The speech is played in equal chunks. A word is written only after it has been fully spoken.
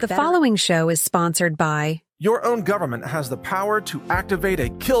The following show is sponsored by... Your own government has the power to activate a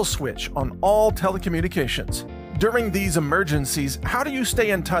kill switch on all telecommunications. During these emergencies, how do you stay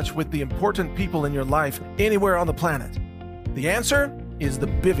in touch with the important people in your life anywhere on the planet? The answer is the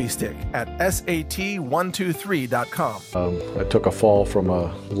Bivy Stick at sat123.com. I took a fall from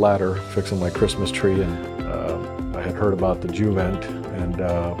a ladder fixing my Christmas tree, and I had heard about the Juvent and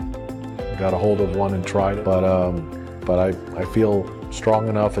got a hold of one and tried it. But I feel strong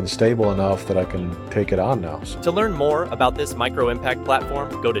enough and stable enough that I can take it on now. To learn more about this micro-impact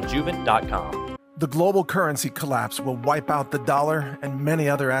platform, go to juvent.com. The global currency collapse will wipe out the dollar and many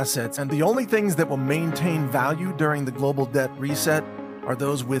other assets, and the only things that will maintain value during the global debt reset are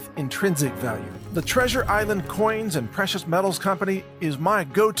those with intrinsic value. The Treasure Island Coins and Precious Metals Company is my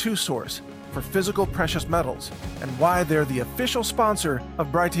go-to source for physical precious metals, and why they're the official sponsor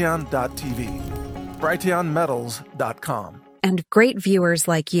of Brighteon.tv. BrighteonMetals.com. And great viewers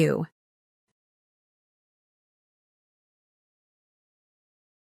like you.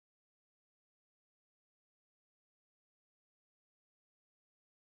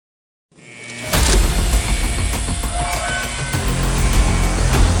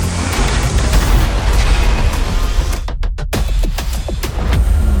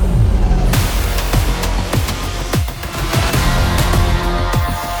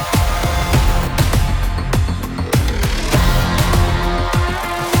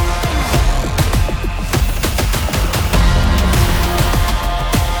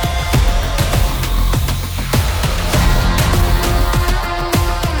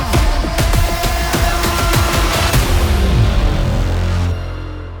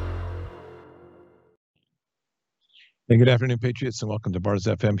 Hey, good afternoon, Patriots, and welcome to Bars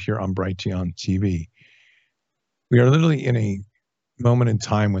FM here on Brighteon TV. We are literally in a moment in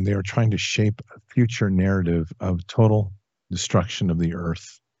time when they are trying to shape a future narrative of total destruction of the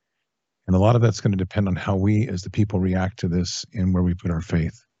earth. And a lot of that's going to depend on how we as the people react to this and where we put our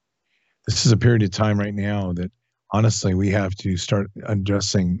faith. This is a period of time right now that, honestly, we have to start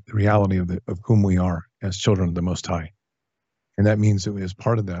addressing the reality of whom we are as children of the Most High. And that means that as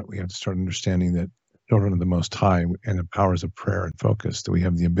part of that, we have to start understanding that children of the Most High and the powers of prayer and focus, that we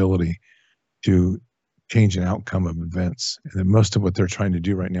have the ability to change an outcome of events. And that most of what they're trying to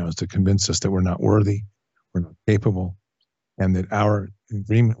do right now is to convince us that we're not worthy, we're not capable, and that our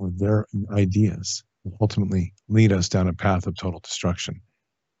agreement with their ideas will ultimately lead us down a path of total destruction.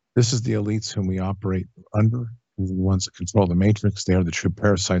 This is the elites whom we operate under. They're the ones that control the matrix. They are the true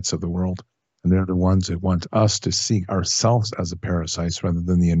parasites of the world. And they're the ones that want us to see ourselves as the parasites rather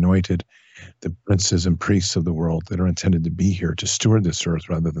than the anointed, the princes and priests of the world that are intended to be here to steward this earth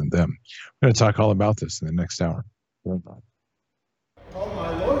rather than them. We're going to talk all about this in the next hour.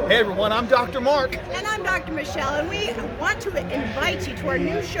 Hey everyone, I'm Dr. Mark. And I'm Dr. Michelle, and we want to invite you to our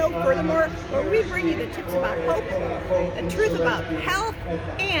new show, Furthermore, where we bring you the tips about hope, the truth about health,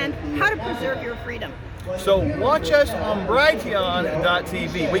 and how to preserve your freedom. So watch us on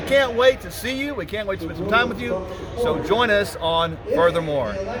Brighteon.tv. We can't wait to see you. We can't wait to spend some time with you. So join us on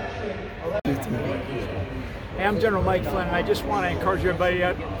Furthermore. Hey, I'm General Mike Flynn, and I just want to encourage everybody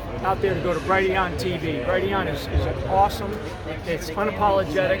out there to go to Brighteon TV. Brighteon is awesome. It's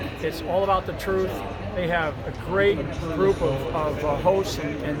unapologetic. It's all about the truth. They have a great group of hosts,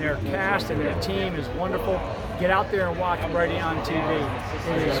 and their cast and their team is wonderful. Get out there and watch Brighteon TV.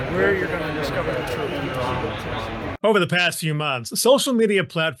 It is where you're going to discover the truth. Over the past few months, social media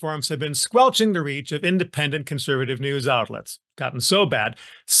platforms have been squelching the reach of independent conservative news outlets. Gotten so bad,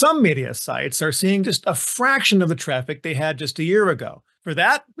 some media sites are seeing just a fraction of the traffic they had just a year ago. For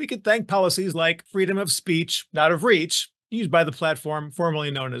that, we could thank policies like freedom of speech, out of reach, used by the platform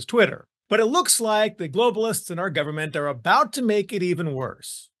formerly known as Twitter. But it looks like the globalists in our government are about to make it even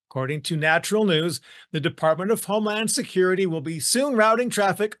worse. According to Natural News, the Department of Homeland Security will be soon routing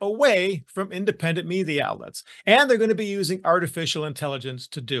traffic away from independent media outlets, and they're going to be using artificial intelligence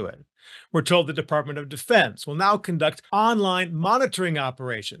to do it. We're told the Department of Defense will now conduct online monitoring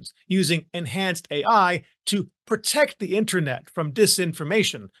operations using enhanced AI to protect the internet from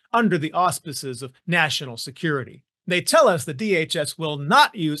disinformation under the auspices of national security. They tell us the DHS will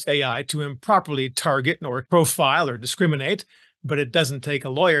not use AI to improperly target or profile or discriminate, but it doesn't take a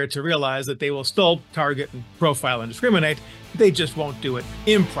lawyer to realize that they will still target and profile and discriminate. They just won't do it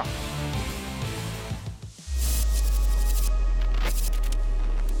improperly.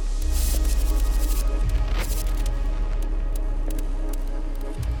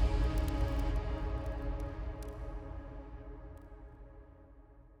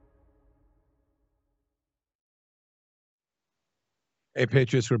 Hey,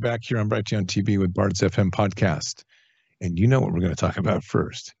 Patriots, we're back here on Brighteon TV with Bard's FM podcast. And you know what we're going to talk about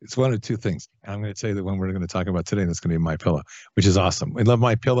first. It's one of two things. And I'm going to tell you the one we're going to talk about today, and that's going to be MyPillow, which is awesome. We love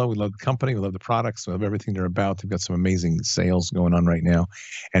MyPillow. We love the company. We love the products. We love everything they're about. They've got some amazing sales going on right now,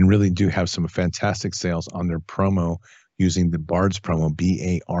 and really do have some fantastic sales on their promo using the BARDS promo,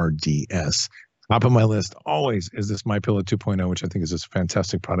 BARDS. Top of my list always is this MyPillow 2.0, which I think is this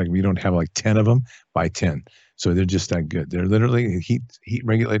fantastic product. We don't have like 10 of them, buy 10. So they're just that good. They're literally a heat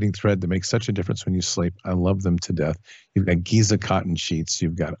regulating thread that makes such a difference when you sleep. I love them to death. You've got Giza cotton sheets.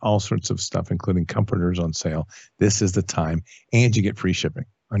 You've got all sorts of stuff, including comforters on sale. This is the time. And you get free shipping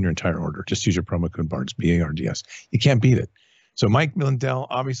on your entire order. Just use your promo code BARDS, BARDS. You can't beat it. So Mike Lindell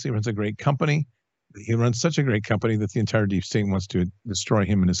obviously runs a great company. He runs such a great company that the entire deep state wants to destroy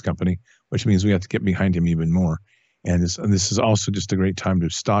him and his company, which means we have to get behind him even more. And this is also just a great time to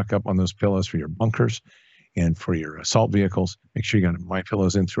stock up on those pillows for your bunkers and for your assault vehicles. Make sure you got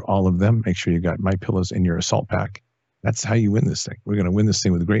MyPillows in through all of them. Make sure you got MyPillows in your assault pack. That's how you win this thing. We're going to win this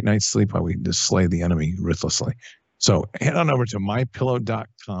thing with a great night's sleep while we just slay the enemy ruthlessly. So head on over to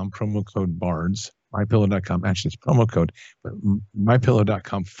mypillow.com, promo code BARDS. MyPillow.com, actually it's promo code, but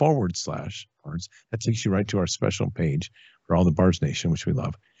mypillow.com/BARDS. That takes you right to our special page for all the BARDS Nation, which we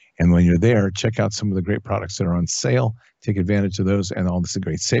love. And when you're there, check out some of the great products that are on sale. Take advantage of those and all this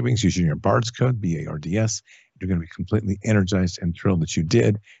great savings using your BARDS code, BARDS. You're going to be completely energized and thrilled that you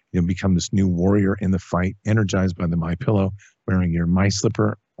did. You'll become this new warrior in the fight, energized by the MyPillow, wearing your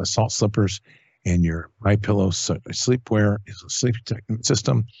MySlipper assault slippers and your MyPillow sleepwear is a sleep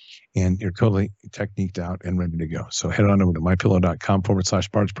system, and you're totally techniqued out and ready to go. So head on over to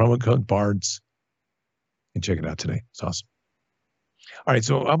mypillow.com/BARDS, promo code BARDS, and check it out today. It's awesome. All right,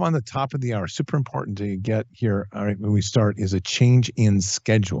 so up on the top of the hour, super important to get here, all right, when we start, is a change in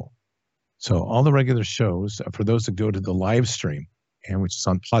schedule. So all the regular shows, for those that go to the live stream, and which is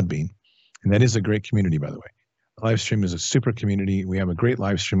on Podbean, and that is a great community, by the way. The live stream is a super community. We have a great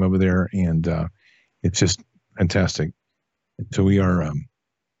live stream over there, and it's just fantastic. So we are,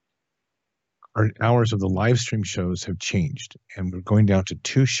 our hours of the live stream shows have changed, and we're going down to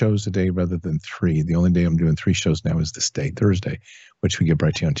 2 shows a day rather than 3. The only day I'm doing 3 shows now is this day, Thursday, which we get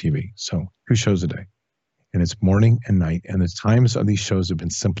Brighteon TV. So 2 shows a day, and it's morning and night, and the times of these shows have been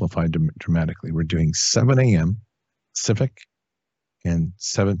simplified dramatically. We're doing 7 a.m. Pacific and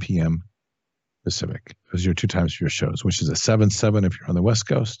 7 p.m. Pacific. Those are your 2 times for your shows, which is a 7-7 if you're on the West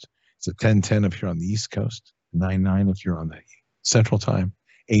Coast. It's a 10-10 if you're on the East Coast, 9-9 if you're on the Central Time,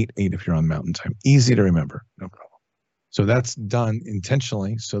 8-8 if you're on Mountain Time. Easy to remember, no problem. So that's done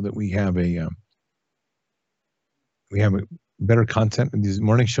intentionally so that we have a better content. And these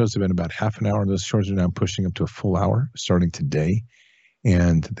morning shows have been about half an hour. Those shows are now pushing up to a full hour starting today.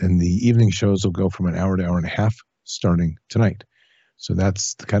 And then the evening shows will go from an hour to hour and a half starting tonight. So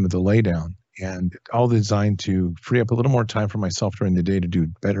that's kind of the laydown. And all designed to free up a little more time for myself during the day to do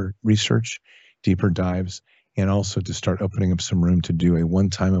better research, deeper dives, and also to start opening up some room to do a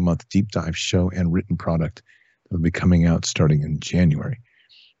 1-time-a-month deep dive show and written product that will be coming out starting in January.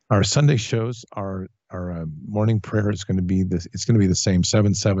 Our Sunday shows, our morning prayer is going to be it's going to be the same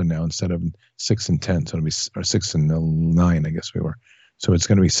 7-7 now instead of 6 and 10. So it'll be 6 and 9, I guess we were. So it's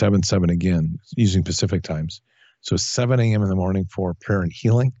going to be 7-7 again using Pacific times. So 7 a.m. in the morning for prayer and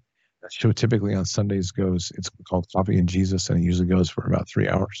healing. That show typically on Sundays it's called Coffee and Jesus, and it usually goes for about 3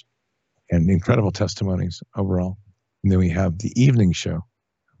 hours. And incredible testimonies overall. And then we have the evening show,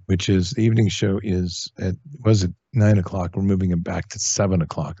 which is, the evening show was at 9 o'clock. We're moving it back to 7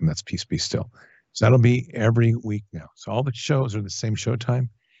 o'clock, and that's Peace Be Still. So that'll be every week now. So all the shows are the same show time.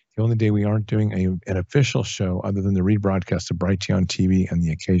 The only day we aren't doing an official show other than the rebroadcast of Brighteon TV and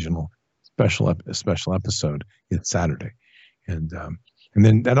the occasional special episode is Saturday. And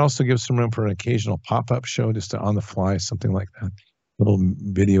then that also gives some room for an occasional pop-up show just on the fly, something like that. Little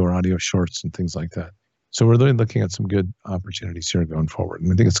video or audio shorts and things like that. So we're really looking at some good opportunities here going forward.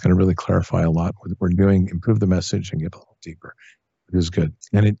 And I think it's going to really clarify a lot what we're doing, improve the message, and get a little deeper. It is good.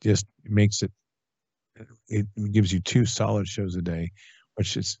 And it just makes it gives you 2 solid shows a day,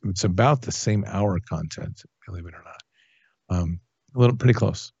 which it's about the same hour content, believe it or not. A little pretty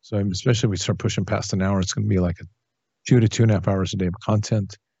close. So especially if we start pushing past an hour, it's going to be like 2 to 2.5 hours a day of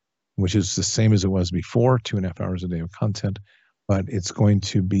content, which is the same as it was before, 2.5 hours a day of content. But it's going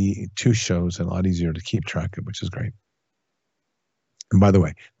to be 2 shows and a lot easier to keep track of, which is great. And by the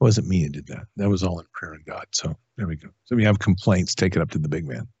way, it wasn't me who did that. That was all in prayer and God. So there we go. So if you have complaints, take it up to the big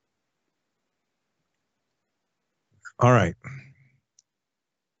man. All right.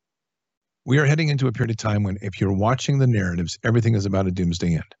 We are heading into a period of time when, if you're watching the narratives, everything is about a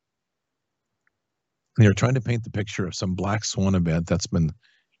doomsday end. They're trying to paint the picture of some black swan event that's been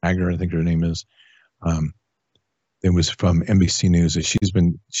Agar, I think her name is, It was from NBC News,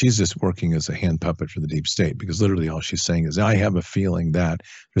 and she's just working as a hand puppet for the deep state, because literally all she's saying is, I have a feeling that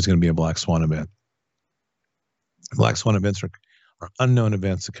there's going to be a black swan event. Black swan events are unknown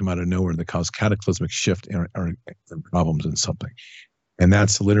events that come out of nowhere that cause cataclysmic shift or problems in something. And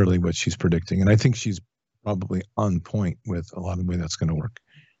that's literally what she's predicting. And I think she's probably on point with a lot of the way that's going to work.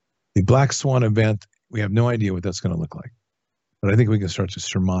 The black swan event, we have no idea what that's going to look like. But I think we can start to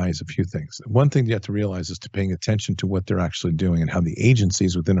surmise a few things. One thing you have to realize is to paying attention to what they're actually doing and how the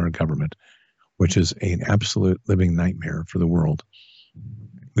agencies within our government, which is an absolute living nightmare for the world.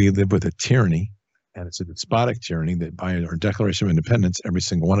 We live with a tyranny, and it's a despotic tyranny that by our Declaration of Independence, every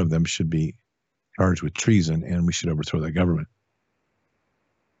single one of them should be charged with treason, and we should overthrow that government.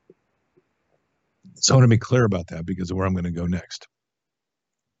 So I want to be clear about that because of where I'm going to go next.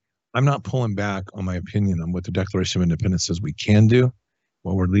 I'm not pulling back on my opinion on what the Declaration of Independence says we can do,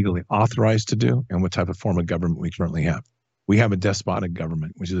 what we're legally authorized to do, and what type of form of government we currently have. We have a despotic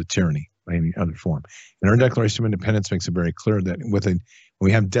government, which is a tyranny by any other form. And our Declaration of Independence makes it very clear that when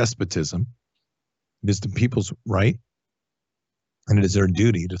we have despotism, it is the people's right, and it is their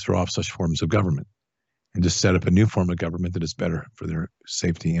duty to throw off such forms of government and to set up a new form of government that is better for their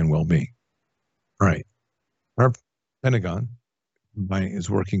safety and well-being. All right. Our Pentagon is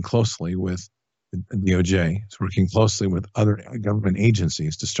working closely with the DOJ. It's working closely with other government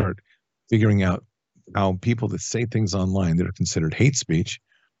agencies to start figuring out how people that say things online that are considered hate speech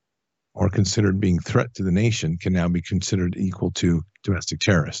or considered being a threat to the nation can now be considered equal to domestic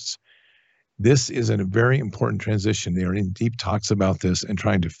terrorists. This is a very important transition. They are in deep talks about this and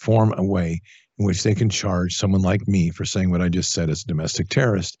trying to form a way in which they can charge someone like me for saying what I just said as a domestic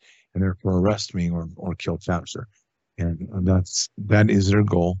terrorist and therefore arrest me or kill, capture. And that is their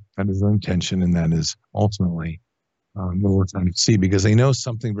goal, that is their intention, and that is ultimately what we're trying to see, because they know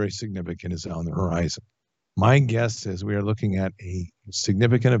something very significant is on the horizon. My guess is we are looking at a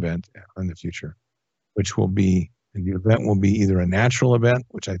significant event in the future, which will be, and the event will be either a natural event,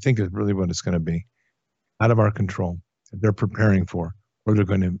 which I think is really what it's going to be, out of our control, that they're preparing for, or they're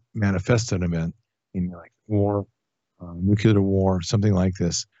going to manifest an event in like war, nuclear war, something like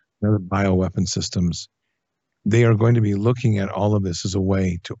this, other bioweapon systems. They are going to be looking at all of this as a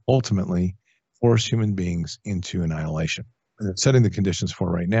way to ultimately force human beings into annihilation. And they're setting the conditions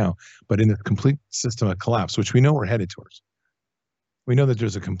for right now, but in a complete system of collapse, which we know we're headed towards. We know that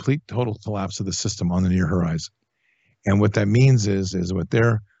there's a complete, total collapse of the system on the near horizon. And what that means is what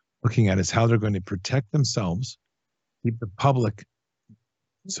they're looking at is how they're going to protect themselves, keep the public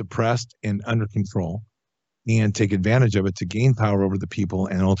suppressed and under control, and take advantage of it to gain power over the people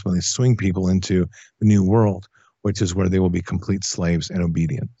and ultimately swing people into the new world, which is where they will be complete slaves and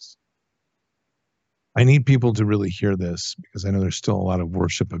obedience. I need people to really hear this because I know there's still a lot of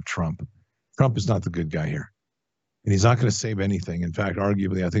worship of Trump. Trump is not the good guy here, and he's not going to save anything. In fact,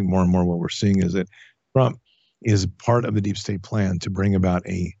 arguably, I think more and more what we're seeing is that Trump is part of the deep state plan to bring about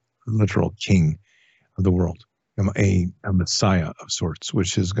a literal king of the world, a messiah of sorts,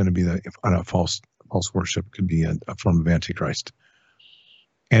 which is going to be a false worship, could be a form of Antichrist.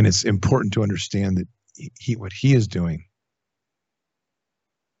 And it's important to understand that what he is doing,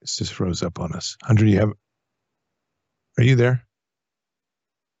 this just froze up on us. Hunter, are you there?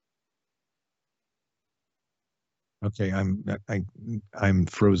 Okay, I'm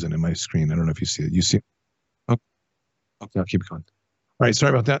frozen in my screen. I don't know if you see it. You see it? Oh, okay, I'll keep going. All right,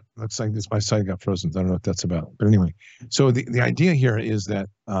 sorry about that. Looks like my side got frozen. I don't know what that's about. But anyway, so the idea here is that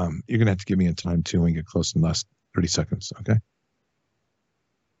you're going to have to give me a time too when we get close in the last 30 seconds, okay? All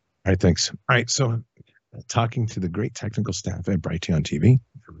right, thanks. All right, so talking to the great technical staff at Brighteon TV,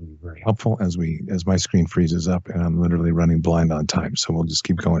 very helpful as my screen freezes up and I'm literally running blind on time. So we'll just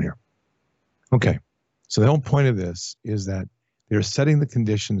keep going here. Okay, so the whole point of this is that they're setting the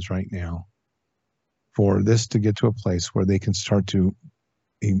conditions right now for this to get to a place where they can start to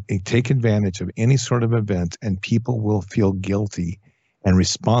take advantage of any sort of event, and people will feel guilty and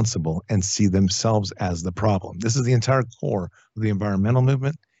responsible and see themselves as the problem. This is the entire core of the environmental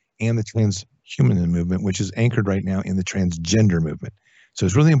movement and the transhumanism movement, which is anchored right now in the transgender movement. So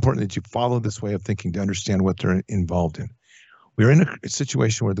it's really important that you follow this way of thinking to understand what they're involved in. We're in a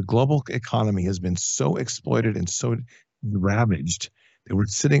situation where the global economy has been so exploited and so ravaged that we're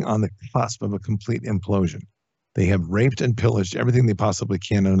sitting on the cusp of a complete implosion. They have raped and pillaged everything they possibly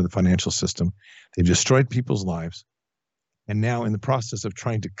can under the financial system. They've destroyed people's lives. And now in the process of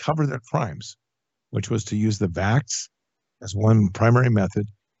trying to cover their crimes, which was to use the vax as one primary method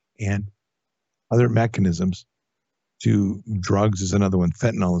and other mechanisms to drugs is another one.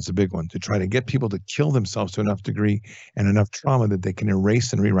 Fentanyl is a big one, to try to get people to kill themselves to enough degree and enough trauma that they can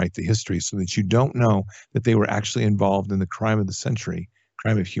erase and rewrite the history so that you don't know that they were actually involved in the crime of the century,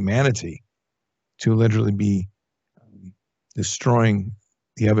 crime of humanity, to literally be destroying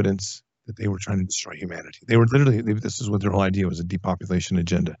the evidence that they were trying to destroy humanity. They were literally, this is what their whole idea was, a depopulation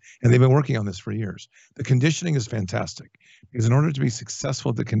agenda. And they've been working on this for years. The conditioning is fantastic because in order to be successful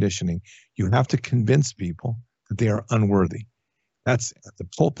at the conditioning, you have to convince people that they are unworthy. That's at the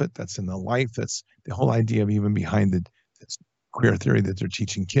pulpit, that's in the life, that's the whole idea of even behind the queer theory that they're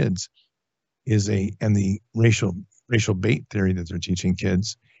teaching kids and the racial bait theory that they're teaching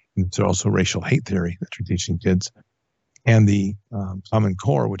kids. And it's also racial hate theory that they're teaching kids. And the Common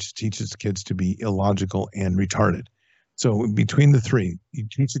Core, which teaches kids to be illogical and retarded. So between the three,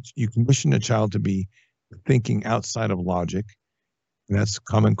 you condition a child to be thinking outside of logic, and that's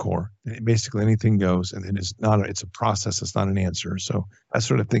Common Core. And basically, anything goes, and it's a process. It's not an answer. So that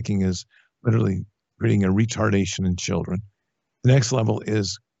sort of thinking is literally creating a retardation in children. The next level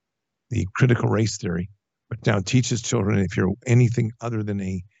is the critical race theory, which now teaches children if you're anything other than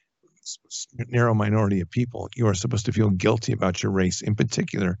a narrow minority of people, you are supposed to feel guilty about your race. In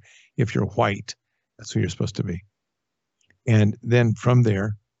particular, if you're white, that's who you're supposed to be. And then from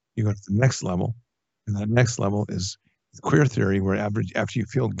there, you go to the next level, and that next level is queer theory, where after you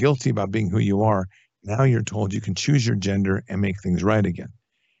feel guilty about being who you are, now you're told you can choose your gender and make things right again.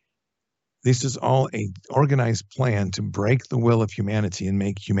 This is all an organized plan to break the will of humanity and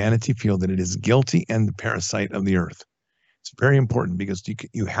make humanity feel that it is guilty and the parasite of the earth. It's very important because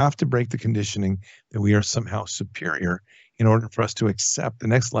you have to break the conditioning that we are somehow superior in order for us to accept the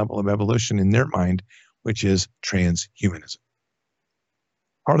next level of evolution in their mind, which is transhumanism.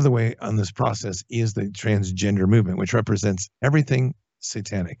 Part of the way on this process is the transgender movement, which represents everything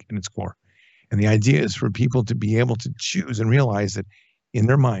satanic in its core. And the idea is for people to be able to choose and realize that in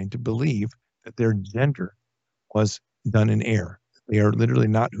their mind, to believe that their gender was done in error. They are literally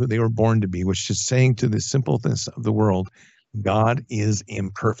not who they were born to be, which is saying to the simpleness of the world, God is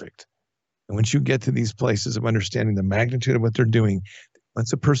imperfect. And once you get to these places of understanding the magnitude of what they're doing,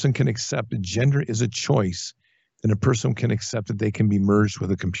 once a person can accept that gender is a choice, then a person can accept that they can be merged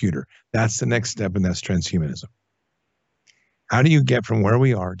with a computer. That's the next step, and that's transhumanism. How do you get from where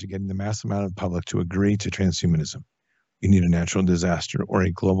we are to getting the mass amount of public to agree to transhumanism? You need a natural disaster or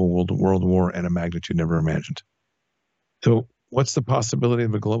a global world war at a magnitude never imagined. So what's the possibility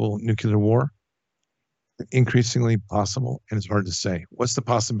of a global nuclear war? Increasingly possible, and it's hard to say. What's the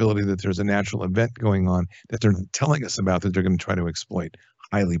possibility that there's a natural event going on that they're not telling us about that they're going to try to exploit?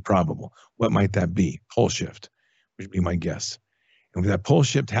 Highly probable. What might that be? Pole shift, which would be my guess. And when that pole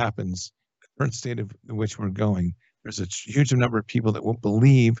shift happens, the current state of which we're going, there's a huge number of people that won't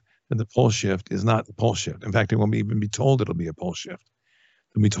believe that the pole shift is not the pole shift. In fact, they won't even be told it'll be a pole shift.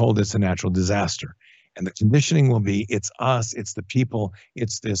 They'll be told it's a natural disaster. And the conditioning will be, it's us, it's the people,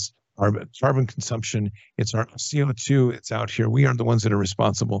 it's this carbon consumption, it's our CO2, it's out here. We are the ones that are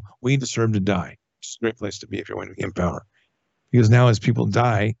responsible. We deserve to die. It's a great place to be if you're wanting to be in power. Because now as people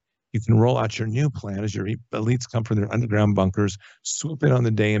die, you can roll out your new plan as your elites come from their underground bunkers, swoop in on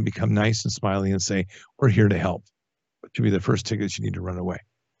the day and become nice and smiley and say, we're here to help. Which should be the first ticket you need to run away.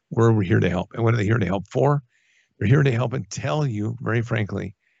 We're here to help. And what are they here to help for? They're here to help and tell you, very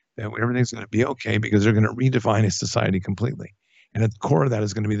frankly, that everything's going to be okay because they're going to redefine a society completely. And at the core of that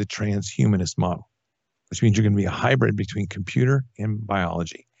is going to be the transhumanist model, which means you're going to be a hybrid between computer and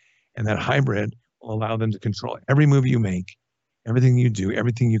biology. And that hybrid will allow them to control every move you make, everything you do,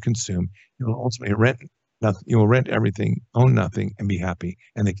 everything you consume. You will ultimately you will rent everything, own nothing, and be happy.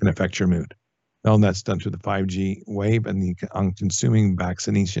 And they can affect your mood. All that's done through the 5G wave and the consuming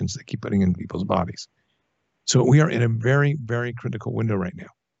vaccinations they keep putting in people's bodies. So we are in a very, very critical window right now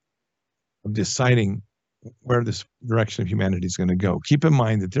of deciding where this direction of humanity is going to go. Keep in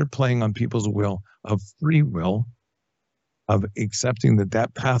mind that they're playing on people's will of free will, of accepting that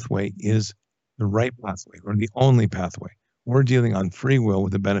that pathway is the right pathway or the only pathway. We're dealing on free will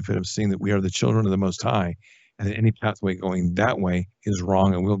with the benefit of seeing that we are the children of the Most High and that any pathway going that way is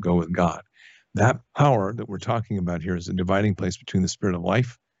wrong and we'll go with God. That power that we're talking about here is a dividing place between the spirit of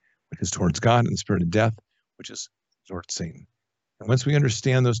life, which is towards God, and the spirit of death, which is towards Satan. And once we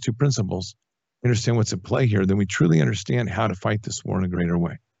understand those two principles, understand what's at play here, then we truly understand how to fight this war in a greater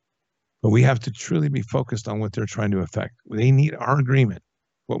way. But we have to truly be focused on what they're trying to affect. They need our agreement,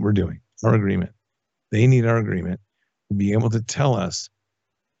 what we're doing, our agreement. They need our agreement to be able to tell us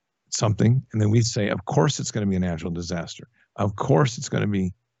something, and then we say, of course it's going to be a natural disaster. Of course it's going to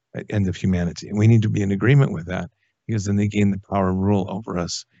be an end of humanity. And we need to be in agreement with that because then they gain the power and rule over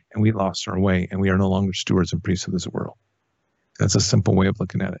us and we lost our way, and we are no longer stewards and priests of this world. That's a simple way of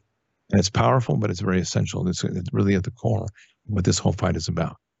looking at it. And it's powerful, but it's very essential. It's really at the core of what this whole fight is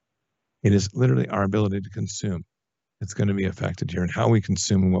about. It is literally our ability to consume. It's going to be affected here, and how we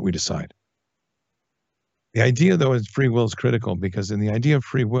consume and what we decide. The idea, though, is free will is critical, because in the idea of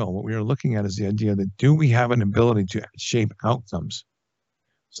free will, what we are looking at is the idea that do we have an ability to shape outcomes?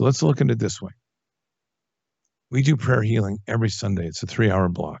 So let's look at it this way. We do prayer healing every Sunday. It's a 3-hour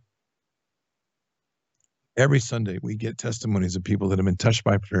block. Every Sunday, we get testimonies of people that have been touched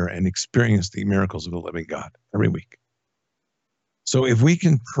by prayer and experienced the miracles of the living God every week. So if we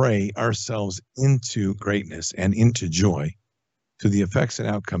can pray ourselves into greatness and into joy, to the effects and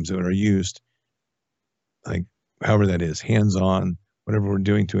outcomes that are used, like however that is, hands-on, whatever we're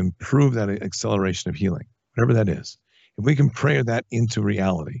doing to improve that acceleration of healing, whatever that is, if we can pray that into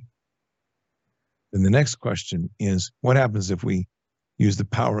reality, then the next question is, what happens if we use the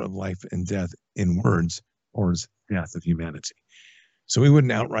power of life and death in words towards death of humanity? So we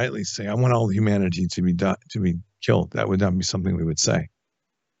wouldn't outrightly say, I want all humanity to be killed. That would not be something we would say.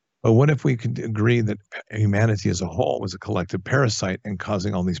 But what if we could agree that humanity as a whole was a collective parasite and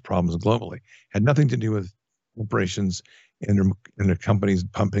causing all these problems globally? Had nothing to do with corporations and their companies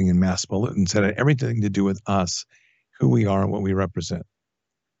pumping in mass pollutants. Had everything to do with us, who we are, and what we represent.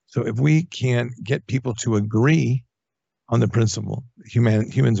 So if we can get people to agree on the principle,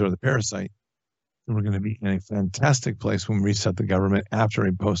 humans are the parasite, then we're going to be in a fantastic place when we reset the government after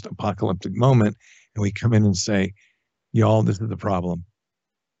a post-apocalyptic moment, and we come in and say, y'all, this is the problem.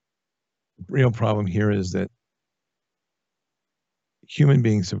 The real problem here is that human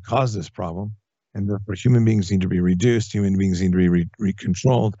beings have caused this problem, and therefore human beings need to be reduced, human beings need to be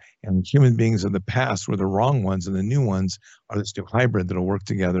controlled, and human beings of the past were the wrong ones, and the new ones are this new hybrid that will work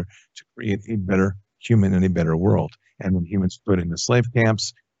together to create a better human and a better world. And when humans put into slave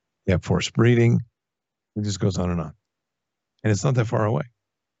camps, they have forced breeding, it just goes on. And it's not that far away.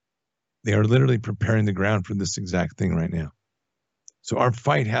 They are literally preparing the ground for this exact thing right now. So our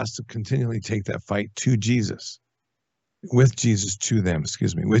fight has to continually take that fight to Jesus. With Jesus to them,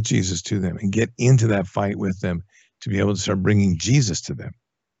 and get into that fight with them to be able to start bringing Jesus to them.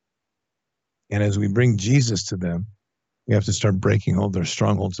 And as we bring Jesus to them, we have to start breaking all their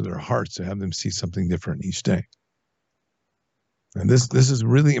strongholds of their hearts to have them see something different each day. And this is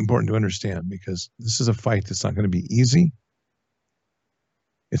really important to understand, because this is a fight that's not going to be easy.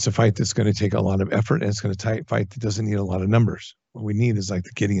 It's a fight that's going to take a lot of effort, and it's going to fight that doesn't need a lot of numbers. What we need is like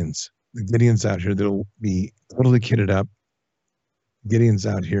the Gideons out here that will be totally kitted up, Gideons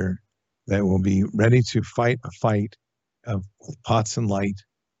out here that will be ready to fight a fight of pots of light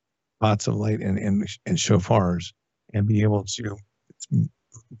and shofars, and be able to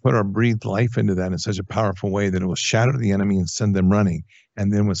put our breathed life into that in such a powerful way that it will shatter the enemy and send them running.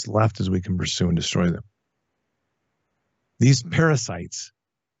 And then what's left is we can pursue and destroy them. These parasites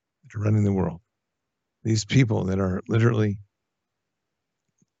that are running the world, these people that are literally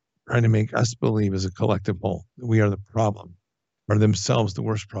trying to make us believe as a collective whole that we are the problem, are themselves the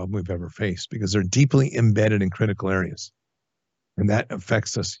worst problem we've ever faced, because they're deeply embedded in critical areas. And that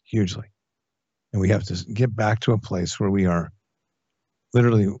affects us hugely. And we have to get back to a place where we are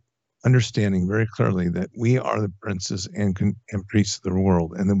literally understanding very clearly that we are the princes and priests of the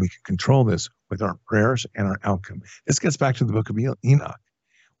world, and then we can control this with our prayers and our outcome. This gets back to the book of Enoch,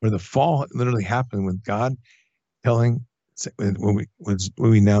 where the fall literally happened with God telling what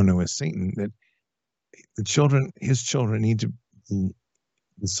we now know as Satan, that his children need to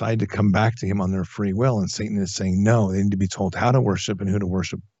decide to come back to him on their free will. And Satan is saying, no, they need to be told how to worship and who to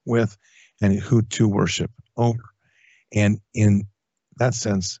worship with and who to worship over. And in that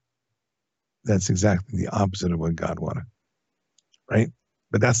sense, that's exactly the opposite of what God wanted, right?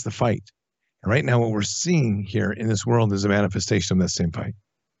 But that's the fight. And right now, what we're seeing here in this world is a manifestation of that same fight.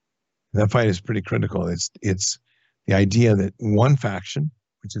 And that fight is pretty critical. It's the idea that one faction,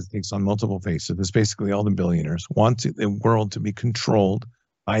 which takes on multiple faces, it's basically all the billionaires, want the world to be controlled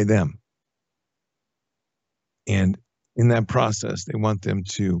by them. And in that process, they want them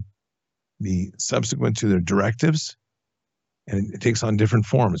to be subsequent to their directives. And it takes on different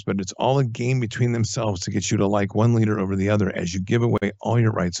forms, but it's all a game between themselves to get you to like one leader over the other as you give away all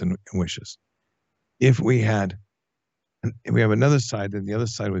your rights and wishes. If we have another side, then the other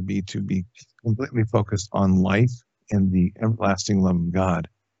side would be to be completely focused on life and the everlasting love of God.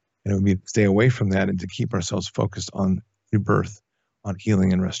 And it would be to stay away from that and to keep ourselves focused on rebirth, on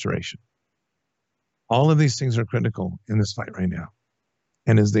healing and restoration. All of these things are critical in this fight right now.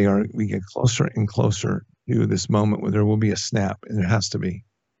 And as we get closer and closer to this moment where there will be a snap, and there has to be.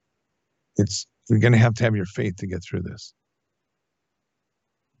 You're going to have your faith to get through this.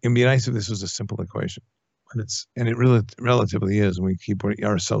 It'd be nice if this was a simple equation, and it really relatively is. And we keep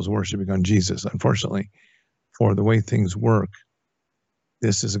ourselves worshiping on Jesus. Unfortunately, for the way things work,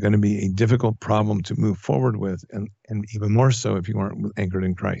 this is going to be a difficult problem to move forward with, and even more so if you aren't anchored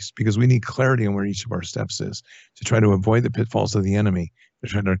in Christ, because we need clarity on where each of our steps is to try to avoid the pitfalls of the enemy, to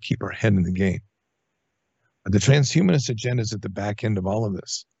try to keep our head in the game. But the transhumanist agenda is at the back end of all of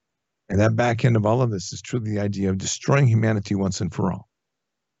this. And that back end of all of this is truly the idea of destroying humanity once and for all.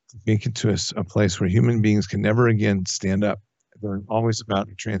 To make it to a place where human beings can never again stand up. They're always about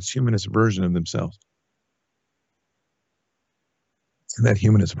a transhumanist version of themselves. And that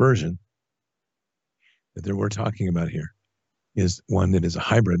humanist version that we're talking about here is one that is a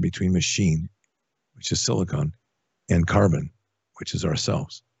hybrid between machine, which is silicon, and carbon, which is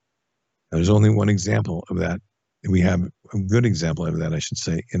ourselves. Now, there's only one example of that. We have a good example of that, I should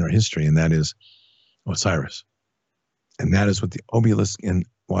say, in our history, and that is Osiris. And that is what the obelisk in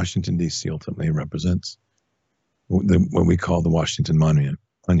Washington, D.C. ultimately represents, what we call the Washington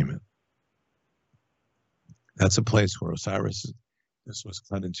Monument. That's a place where Osiris, this was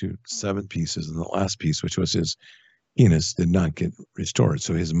cut into 7 pieces, and the last piece, which was his penis, did not get restored.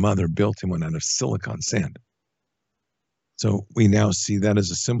 So his mother built him one out of silicon sand. So we now see that as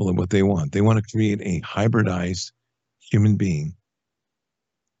a symbol of what they want. They want to create a hybridized human being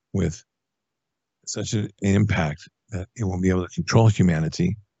with such an impact that it will be able to control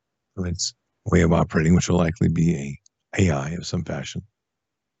humanity from its way of operating, which will likely be a AI of some fashion.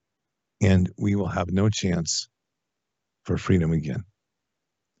 And we will have no chance for freedom again.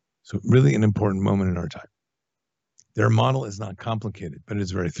 So really an important moment in our time. Their model is not complicated, but it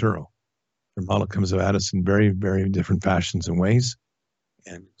is very thorough. Their model comes at us in very, very different fashions and ways.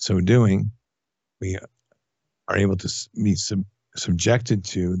 And so doing, we are able to be subjected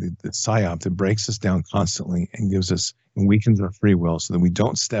to the psyop that breaks us down constantly and gives us and weakens our free will so that we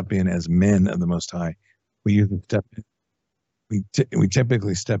don't step in as men of the Most High. We usually step in. We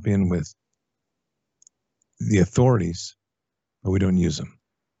typically step in with the authorities, but we don't use them.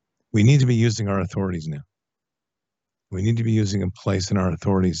 We need to be using our authorities now. We need to be using a place in our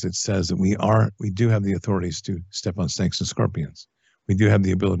authorities that says that we do have the authorities to step on snakes and scorpions. We do have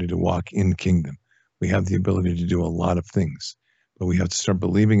the ability to walk in kingdom. We have the ability to do a lot of things, but we have to start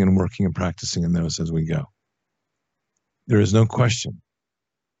believing and working and practicing in those as we go. There is no question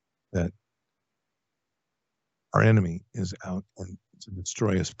that our enemy is out to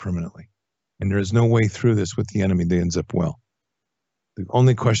destroy us permanently. And there is no way through this with the enemy that ends up well. The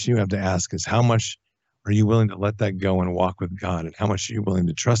only question you have to ask is, how much are you willing to let that go and walk with God? And how much are you willing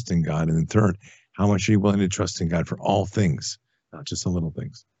to trust in God? And then third, how much are you willing to trust in God for all things, not just the little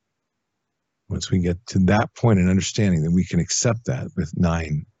things? Once we get to that point and understanding that we can accept that with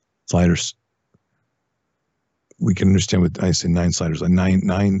 9 sliders, we can understand what I say 9 sliders, like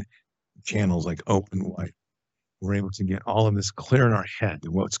nine channels, like open wide. We're able to get all of this clear in our head,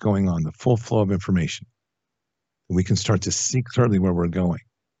 what's going on, the full flow of information. And we can start to see clearly where we're going.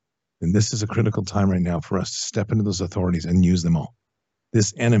 And this is a critical time right now for us to step into those authorities and use them all.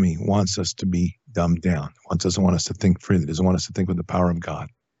 This enemy wants us to be dumbed down, doesn't want us to think freely, doesn't want us to think with the power of God.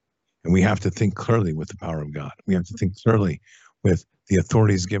 And we have to think clearly with the power of God. We have to think clearly with the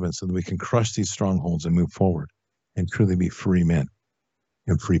authorities given so that we can crush these strongholds and move forward and truly be free men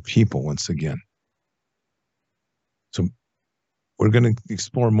and free people once again. So we're going to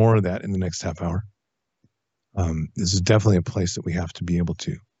explore more of that in the next half hour. This is definitely a place that we have to be able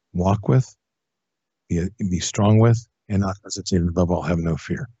to walk with, be strong with, and not hesitate, above all, have no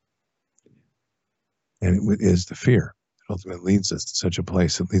fear. And it is the fear that ultimately leads us to such a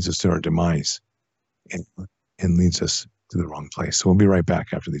place that leads us to our demise and leads us to the wrong place. So we'll be right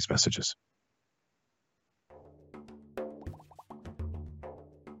back after these messages.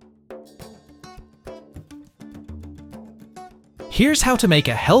 Here's how to make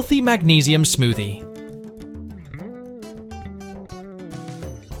a healthy magnesium smoothie.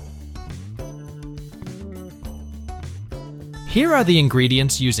 Here are the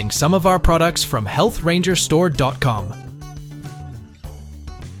ingredients using some of our products from healthrangerstore.com.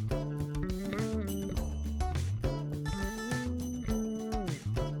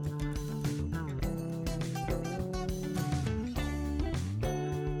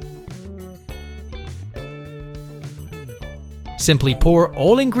 Simply pour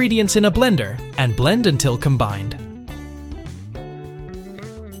all ingredients in a blender and blend until combined.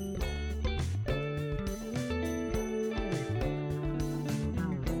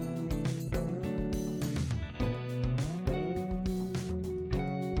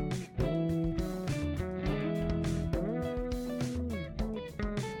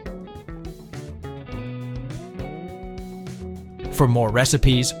 For more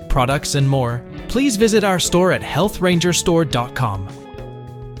recipes, products, and more, please visit our store at healthrangerstore.com.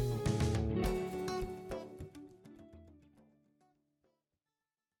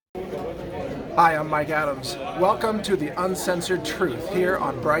 Hi, I'm Mike Adams. Welcome to the Uncensored Truth here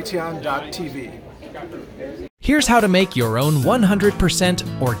on Brighteon.tv. Here's how to make your own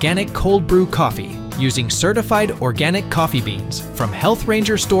 100% organic cold brew coffee using certified organic coffee beans from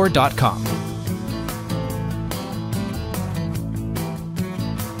healthrangerstore.com.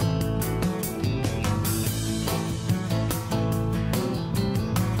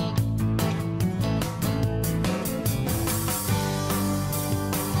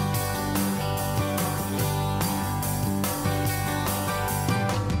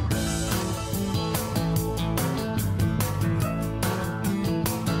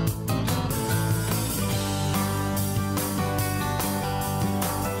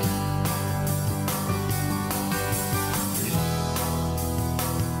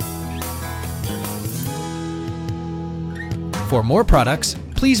 For more products,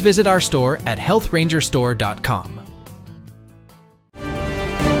 please visit our store at healthrangerstore.com.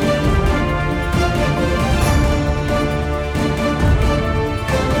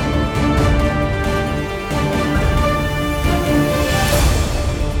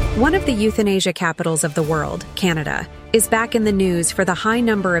 One of the euthanasia capitals of the world, Canada, is back in the news for the high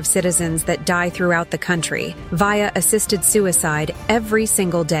number of citizens that die throughout the country via assisted suicide every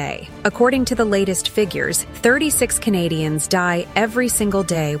single day. According to the latest figures, 36 Canadians die every single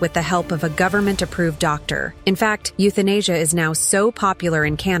day with the help of a government-approved doctor. In fact, euthanasia is now so popular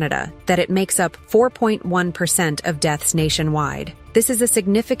in Canada that it makes up 4.1% of deaths nationwide. This is a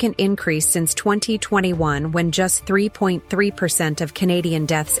significant increase since 2021, when just 3.3% of Canadian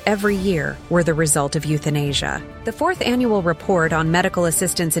deaths every year were the result of euthanasia. The fourth annual report on medical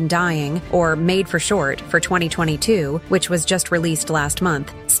assistance in dying, or MAID for short, for 2022, which was just released last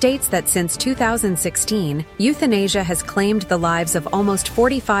month, states that since 2016, euthanasia has claimed the lives of almost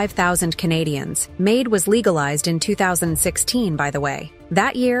 45,000 Canadians. MAID was legalized in 2016, by the way.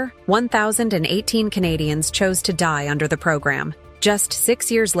 That year, 1,018 Canadians chose to die under the program. Just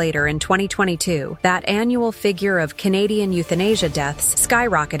 6 years later, in 2022, that annual figure of Canadian euthanasia deaths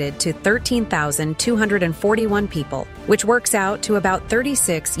skyrocketed to 13,241 people, which works out to about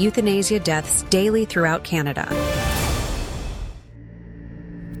 36 euthanasia deaths daily throughout Canada.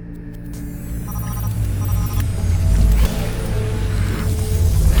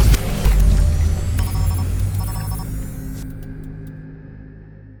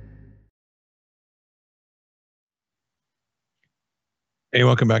 Hey,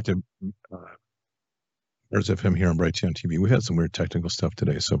 welcome back to Birds FM here on Brighteon TV. We've had some weird technical stuff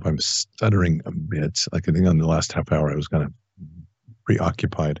today, so if I'm stuttering a bit, like I think on the last half hour, I was kind of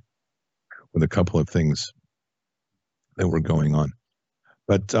preoccupied with a couple of things that were going on.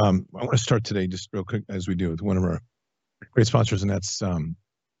 But I want to start today just real quick, as we do, with one of our great sponsors, and that's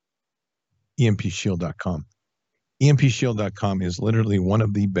EMPshield.com. EMPshield.com is literally one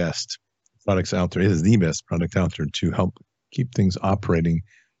of the best products out there. It is the best product out there to help keep things operating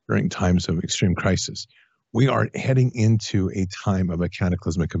during times of extreme crisis. We are heading into a time of a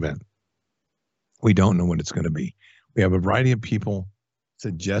cataclysmic event. We don't know what it's going to be. We have a variety of people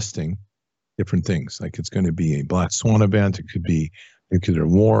suggesting different things, like it's going to be a black swan event. It could be nuclear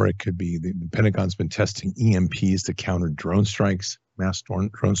war. It could be the Pentagon's been testing EMPs to counter drone strikes, mass drone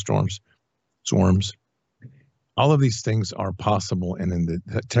swarms. All of these things are possible, and then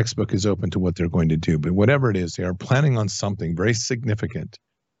the textbook is open to what they're going to do. But whatever it is, they are planning on something very significant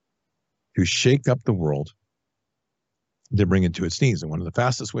to shake up the world, to bring it to its knees. And one of the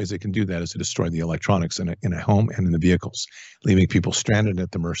fastest ways they can do that is to destroy the electronics in a home and in the vehicles, leaving people stranded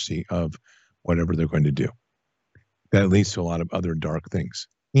at the mercy of whatever they're going to do. That leads to a lot of other dark things.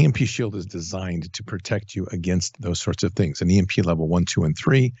 EMP Shield is designed to protect you against those sorts of things. An EMP level 1, 2, and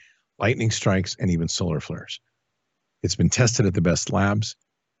 3, lightning strikes, and even solar flares. It's been tested at the best labs,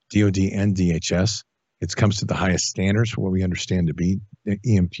 DoD and DHS. It comes to the highest standards for what we understand to be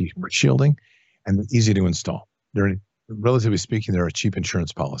EMP shielding, and they're easy to install. They're, relatively speaking, they're a cheap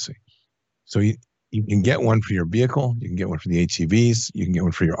insurance policy. So you can get one for your vehicle, you can get one for the ATVs, you can get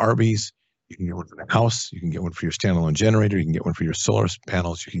one for your RVs, you can get one for the house, you can get one for your standalone generator, you can get one for your solar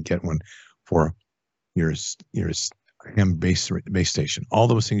panels, you can get one for your ham base station. All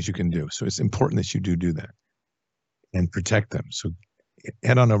those things you can do. So it's important that you do that and protect them. So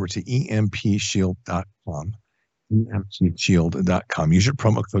head on over to empshield.com, empshield.com. Use your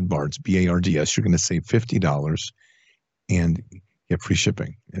promo code BARDS, B-A-R-D-S. You're going to save $50 and get free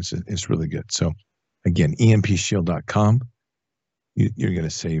shipping. It's really good. So again, empshield.com. You're going to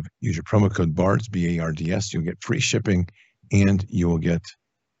save, use your promo code BARDS, B-A-R-D-S. You'll get free shipping and you will get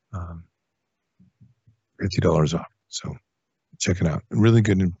 $50 off. So check it out. Really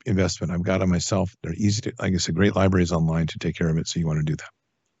good investment. I've got them myself. They're easy to, like I said, great libraries online to take care of it. So you want to do that.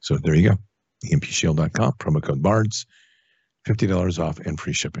 So there you go. EMPshield.com, promo code BARDS, $50 off and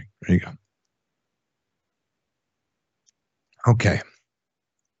free shipping. There you go. Okay.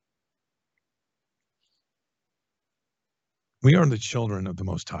 We are the children of the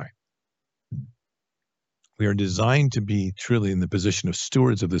Most High. We are designed to be truly in the position of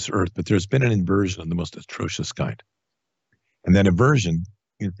stewards of this earth, but there's been an inversion of the most atrocious kind. And that inversion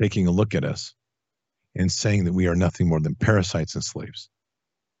is taking a look at us and saying that we are nothing more than parasites and slaves.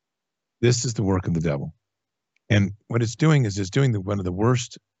 This is the work of the devil. And what it's doing is one of the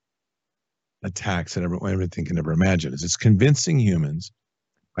worst attacks that everything can ever imagine. Is it's convincing humans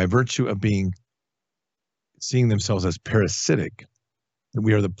by virtue of seeing themselves as parasitic that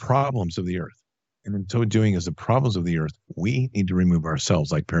we are the problems of the earth. And in so doing, as the problems of the earth, we need to remove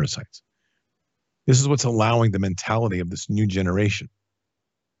ourselves like parasites. This is what's allowing the mentality of this new generation.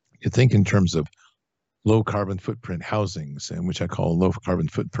 You think in terms of low carbon footprint housings, and which I call a low carbon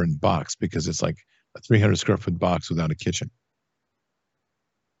footprint box, because it's like a 300 square foot box without a kitchen,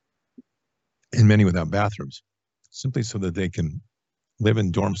 and many without bathrooms, simply so that they can live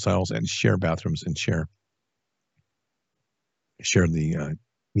in dorm styles and share bathrooms and share the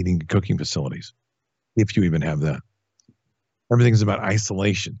eating and cooking facilities, if you even have that. Everything's about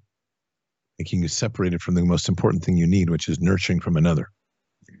isolation, making you separated from the most important thing you need, which is nurturing from another.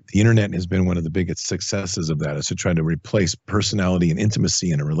 The internet has been one of the biggest successes of that, is to try to replace personality and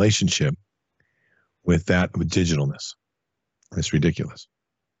intimacy in a relationship with that of digitalness. It's ridiculous.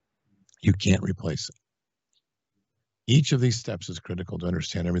 You can't replace it. Each of these steps is critical to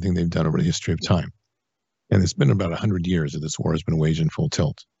understand everything they've done over the history of time. And it's been about 100 years that this war has been waged in full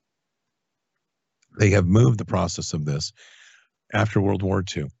tilt. They have moved the process of this after World War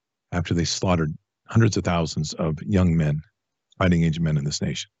II, after they slaughtered hundreds of thousands of young men, fighting age men in this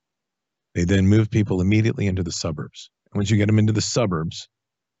nation. They then moved people immediately into the suburbs. And once you get them into the suburbs,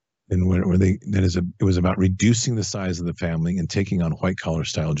 then it was about reducing the size of the family and taking on white collar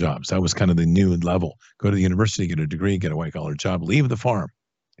style jobs. That was kind of the new level. Go to the university, get a degree, get a white collar job, leave the farm,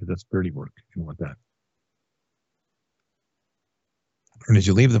 because that's dirty work. You don't want that. And as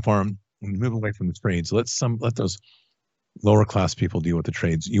you leave the farm and move away from the trades, let those lower class people deal with the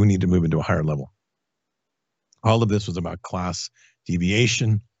trades. You need to move into a higher level. All of this was about class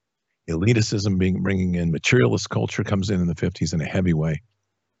deviation, elitism, bringing in materialist culture comes in the 50s in a heavy way.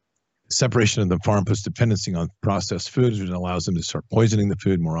 Separation of the farm puts dependency on processed foods, which allows them to start poisoning the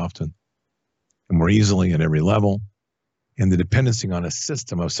food more often and more easily at every level. And the dependency on a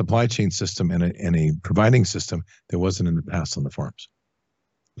system, a supply chain system, and a providing system that wasn't in the past on the farms.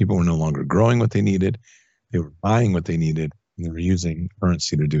 People were no longer growing what they needed. They were buying what they needed, and they were using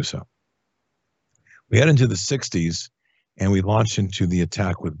currency to do so. We head into the 60s, and we launch into the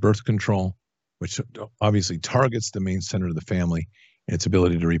attack with birth control, which obviously targets the main center of the family and its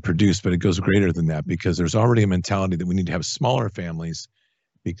ability to reproduce, but it goes greater than that, because there's already a mentality that we need to have smaller families,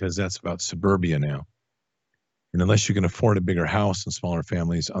 because that's about suburbia now. And unless you can afford a bigger house and smaller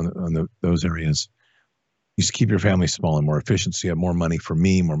families on those areas, you just keep your family small and more efficient, so you have more money for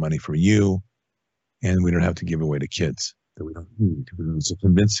me, more money for you, and we don't have to give away to kids that we don't need. There's a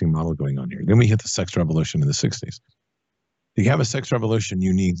convincing model going on here. Then we hit the sex revolution in the 60s. To have a sex revolution,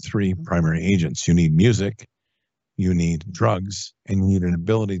 you need three primary agents. You need music, you need drugs, and you need an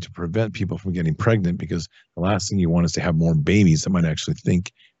ability to prevent people from getting pregnant, because the last thing you want is to have more babies that might actually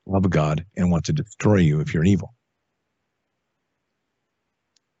think, love God, and want to destroy you if you're evil.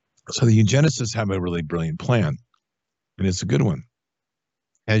 So the eugenicists have a really brilliant plan, and it's a good one.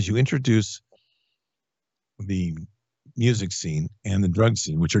 As you introduce the music scene and the drug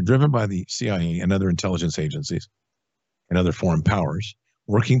scene, which are driven by the CIA and other intelligence agencies and other foreign powers,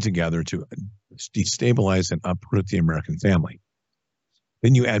 working together to destabilize and uproot the American family.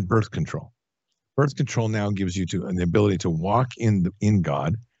 Then you add birth control. Birth control now gives you the ability to walk in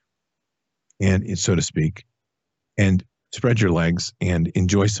God, and so to speak, and spread your legs and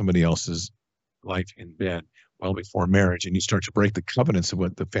enjoy somebody else's life in bed well before marriage, and you start to break the covenants of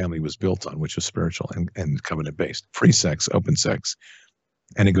what the family was built on, which was spiritual and covenant-based. Free sex, open sex,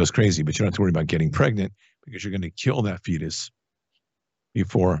 and it goes crazy, but you don't have to worry about getting pregnant, because you're going to kill that fetus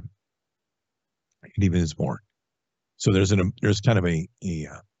before it even is born. So there's kind of an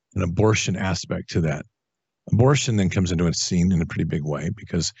abortion aspect to that. Abortion then comes into a scene in a pretty big way,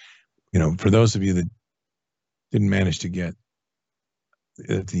 because, for those of you that didn't manage to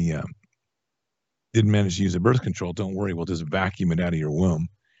use a birth control, don't worry, we'll just vacuum it out of your womb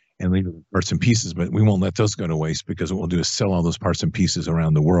and leave parts and pieces, but we won't let those go to waste, because what we'll do is sell all those parts and pieces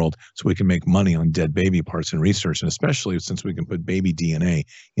around the world so we can make money on dead baby parts and research. And especially since we can put baby DNA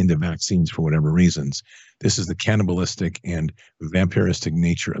into vaccines for whatever reasons, this is the cannibalistic and vampiristic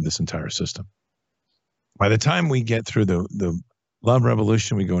nature of this entire system. By the time we get through the love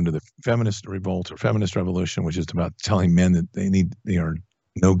revolution, we go into the feminist revolt or feminist revolution, which is about telling men that they are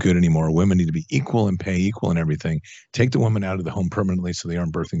no good anymore. Women need to be equal in pay, equal in everything. Take the woman out of the home permanently so they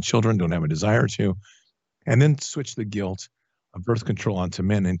aren't birthing children, don't have a desire to, and then switch the guilt of birth control onto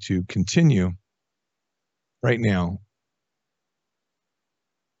men, and to continue right now,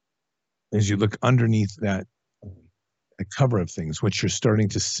 as you look underneath that cover of things, what you're starting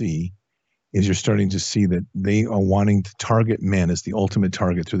to see is that they are wanting to target men as the ultimate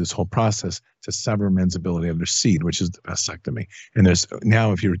target through this whole process to sever men's ability of their seed, which is the vasectomy. And there's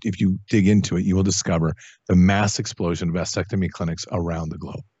now, if you dig into it, you will discover the mass explosion of vasectomy clinics around the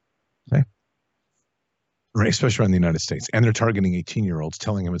globe. Okay, right, especially around the United States, and they're targeting 18-year-olds,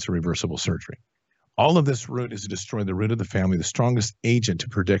 telling them it's a reversible surgery. All of this root is to destroy the root of the family, the strongest agent to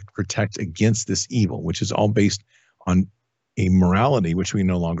protect against this evil, which is all based on a morality which we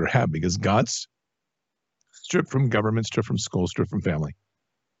no longer have, because God's stripped from government, stripped from school, stripped from family.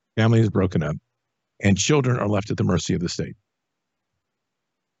 Family is broken up, and children are left at the mercy of the state.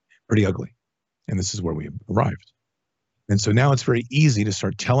 Pretty ugly. And this is where we arrived. And so now it's very easy to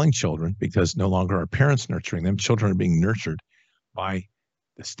start telling children, because no longer are parents nurturing them. Children are being nurtured by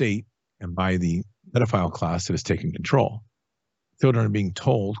the state and by the pedophile class that is taking control. Children are being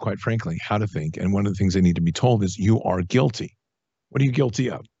told, quite frankly, how to think. And one of the things they need to be told is, you are guilty. What are you guilty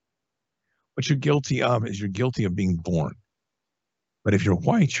of? What you're guilty of is you're guilty of being born. But if you're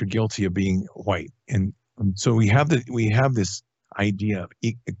white, you're guilty of being white. And so we have this idea of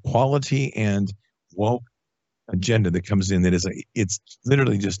equality and woke agenda that comes in, that is it's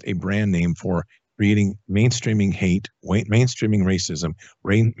literally just a brand name for creating mainstreaming hate, mainstreaming racism,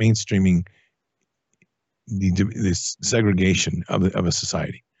 mainstreaming this segregation of a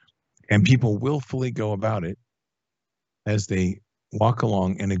society. And people willfully go about it as they walk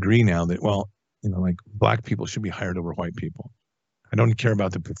along and agree now that, well, like black people should be hired over white people. I don't care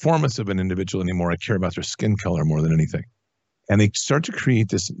about the performance of an individual anymore. I care about their skin color more than anything. And they start to create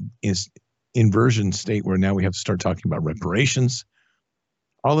this inversion state where now we have to start talking about reparations,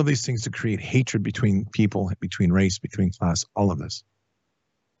 all of these things to create hatred between people, between race, between class, all of this.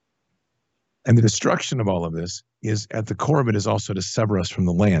 And the destruction of all of this is, at the core of it, is also to sever us from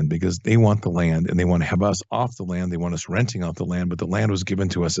the land, because they want the land and they want to have us off the land. They want us renting off the land, but the land was given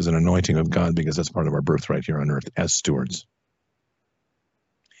to us as an anointing of God, because that's part of our birthright here on earth as stewards.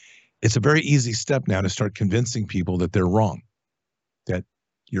 It's a very easy step now to start convincing people that they're wrong, that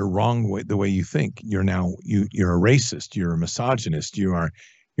you're wrong the way you think. You're a racist, you're a misogynist, you're a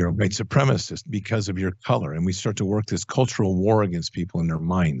white supremacist because of your color. And we start to work this cultural war against people in their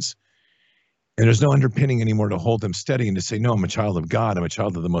minds. And there's no underpinning anymore to hold them steady and to say, no, I'm a child of God, I'm a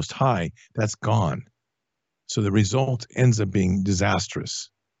child of the Most High. That's gone. So the result ends up being disastrous,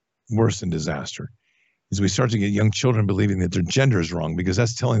 worse than disaster, is we start to get young children believing that their gender is wrong, because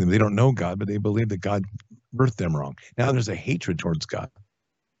that's telling them they don't know God, but they believe that God birthed them wrong. Now there's a hatred towards God.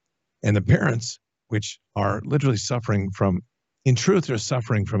 And the parents, which are literally suffering from, in truth, they're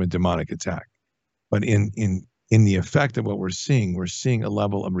suffering from a demonic attack. But in the effect of what we're seeing a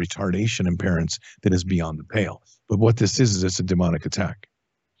level of retardation in parents that is beyond the pale. But what this is it's a demonic attack.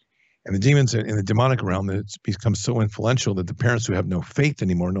 And the demons in the demonic realm, it's become so influential that the parents who have no faith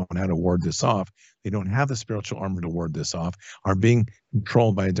anymore know how to ward this off. They don't have the spiritual armor to ward this off, are being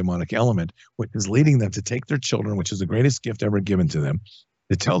controlled by a demonic element, which is leading them to take their children, which is the greatest gift ever given to them,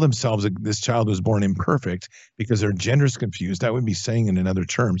 to tell themselves that this child was born imperfect because their gender is confused. That would be saying, in other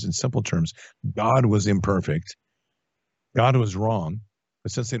terms, in simple terms, God was imperfect. God was wrong.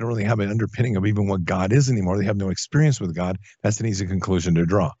 But since they don't really have an underpinning of even what God is anymore, they have no experience with God, that's an easy conclusion to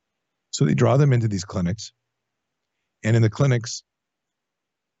draw. So they draw them into these clinics. And in the clinics,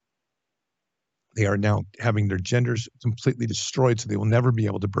 they are now having their genders completely destroyed, so they will never be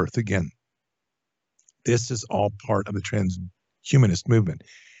able to birth again. This is all part of the transhumanist movement.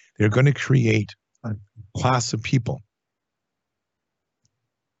 They're going to create a class of people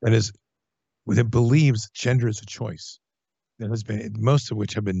that believes gender is a choice, that has been, most of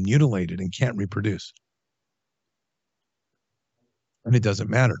which have been mutilated and can't reproduce. And it doesn't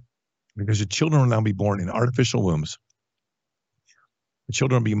matter, because the children will now be born in artificial wombs. The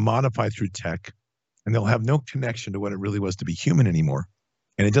children will be modified through tech, and they'll have no connection to what it really was to be human anymore.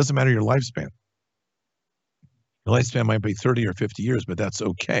 And it doesn't matter your lifespan. Your lifespan might be 30 or 50 years, but that's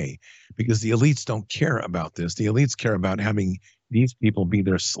okay, because the elites don't care about this. The elites care about having these people be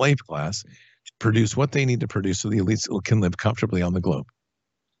their slave class to produce what they need to produce so the elites can live comfortably on the globe.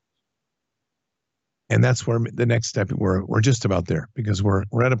 And that's where the next step, we're just about there, because we're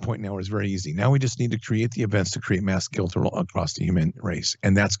at a point now where it's very easy. Now we just need to create the events to create mass guilt across the human race.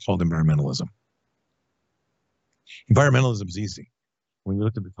 And that's called environmentalism. Environmentalism is easy. When you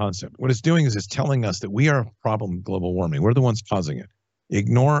look at the concept, what it's doing is it's telling us that we are a problem with global warming. We're the ones causing it.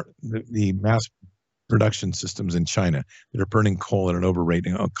 Ignore the mass production systems in China that are burning coal at an overrate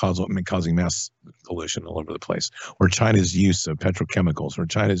and causing mass pollution all over the place, or China's use of petrochemicals, or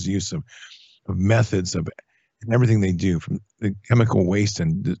China's use of methods of everything they do, from the chemical waste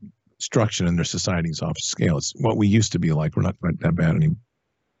and destruction in their societies off scale. It's what we used to be like. We're not quite that bad anymore.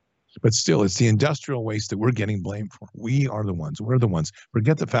 But still, it's the industrial waste that we're getting blamed for. We are the ones. We're the ones.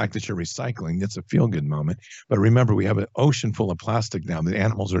 Forget the fact that you're recycling. That's a feel-good moment. But remember, we have an ocean full of plastic now that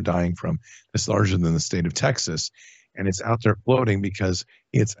animals are dying from. It's larger than the state of Texas. And it's out there floating because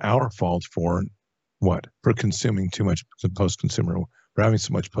it's our fault for what? For consuming too much post-consumer, for having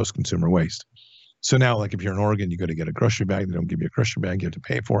so much post-consumer waste. So now, like if you're in Oregon, you go to get a grocery bag. They don't give you a grocery bag. You have to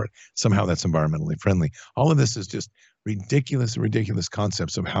pay for it. Somehow that's environmentally friendly. All of this is just ridiculous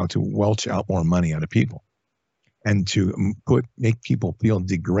concepts of how to welch out more money out of people and to make people feel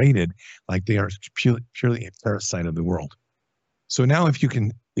degraded, like they are purely a parasite of the world. So now if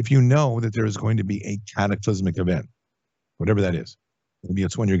you know that there is going to be a cataclysmic event, whatever that is, maybe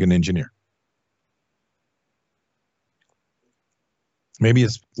it's one you're going to engineer. Maybe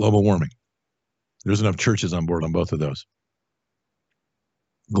it's global warming. There's enough churches on board on both of those.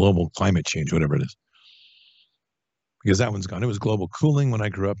 Global climate change, whatever it is. Because that one's gone. It was global cooling when I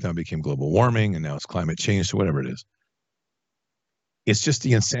grew up. Now it became global warming, and now it's climate change, so whatever it is. It's just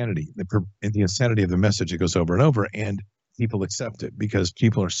the insanity, the insanity of the message that goes over and over, and people accept it because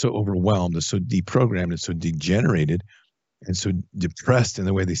people are so overwhelmed and so deprogrammed and so degenerated and so depressed in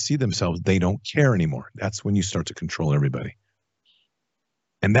the way they see themselves, they don't care anymore. That's when you start to control everybody.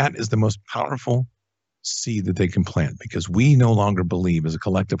 And that is the most powerful seed that they can plant, because we no longer believe as a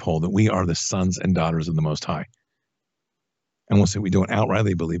collective whole that we are the sons and daughters of the Most High. And we'll say we don't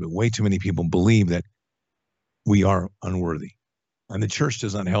outrightly believe it. Way too many people believe that we are unworthy. And the church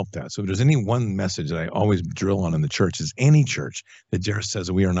does not help that. So if there's any one message that I always drill on in the church, is any church that dares says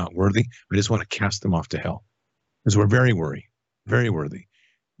that we are not worthy, I just want to cast them off to hell. Because we're very worthy.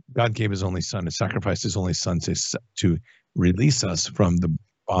 God gave his only son and sacrificed his only son to release us from the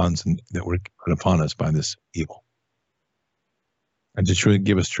bonds that were put upon us by this evil, and to truly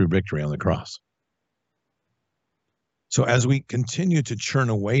give us true victory on the cross. So as we continue to churn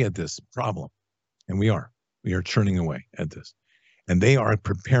away at this problem, and we are churning away at this, and they are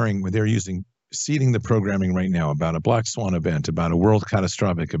preparing, they're seeding the programming right now about a black swan event, about a world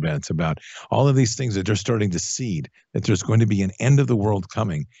catastrophic event, about all of these things that they're starting to seed, that there's going to be an end of the world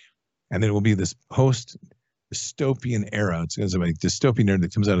coming, and there will be this post-dystopian era. It's a dystopian era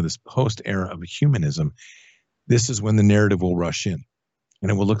that comes out of this post-era of humanism. This is when the narrative will rush in, and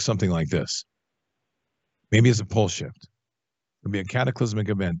it will look something like this. Maybe it's a pole shift. It'll be a cataclysmic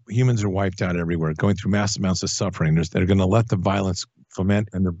event. Humans are wiped out everywhere, going through mass amounts of suffering. They're going to let the violence foment,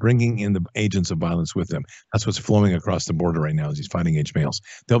 and they're bringing in the agents of violence with them. That's what's flowing across the border right now, is these fighting age males.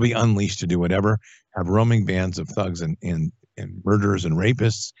 They'll be unleashed to do whatever, have roaming bands of thugs and murderers and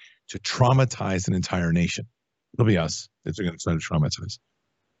rapists to traumatize an entire nation. It'll be us that they're going to try to traumatize.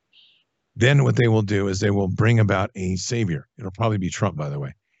 Then what they will do is they will bring about a savior. It'll probably be Trump, by the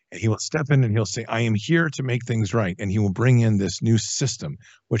way. And he will step in and he'll say, I am here to make things right. And he will bring in this new system,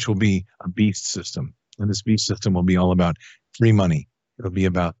 which will be a beast system. And this beast system will be all about free money. It'll be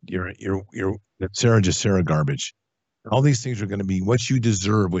about your Sarah Jacera garbage. All these things are going to be what you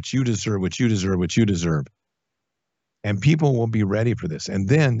deserve, what you deserve, what you deserve, what you deserve. And people will be ready for this. And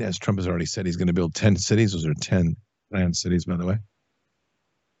then, as Trump has already said, he's going to build 10 cities. Those are 10 planned cities, by the way.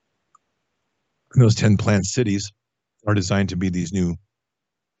 And those 10 planned cities are designed to be these new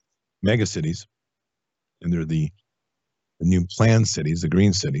mega cities. And they're the new planned cities, the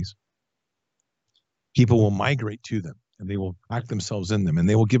green cities. People will migrate to them, and they will pack themselves in them, and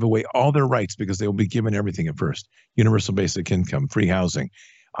they will give away all their rights because they will be given everything at first. Universal basic income, free housing,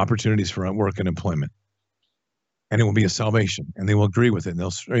 opportunities for work and employment. And it will be a salvation, and they will agree with it. And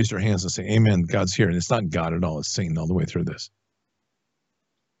they'll raise their hands and say, amen, God's here. And it's not God at all. It's Satan all the way through this.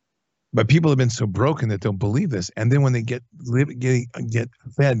 But people have been so broken that they'll believe this. And then when they get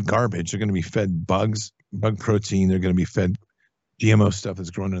fed garbage, they're going to be fed bugs, bug protein. They're going to be fed GMO stuff that's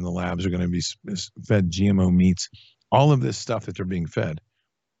grown in the labs. They're going to be fed GMO meats. All of this stuff that they're being fed.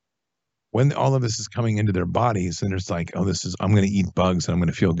 When all of this is coming into their bodies, and it's like, I'm going to eat bugs and I'm going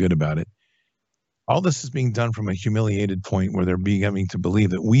to feel good about it. All this is being done from a humiliated point where they're beginning to believe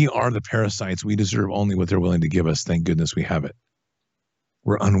that we are the parasites. We deserve only what they're willing to give us. Thank goodness we have it.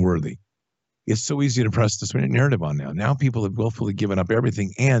 We're unworthy. It's so easy to press this narrative on now. Now people have willfully given up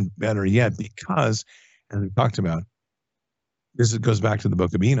everything, and better yet, because, as we talked about, this goes back to the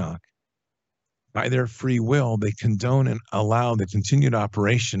book of Enoch. By their free will, they condone and allow the continued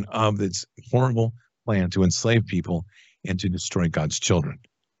operation of this horrible plan to enslave people and to destroy God's children.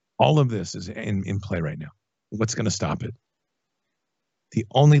 All of this is in play right now. What's going to stop it? The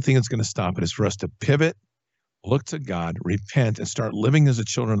only thing that's going to stop it is for us to pivot, look to God, repent, and start living as the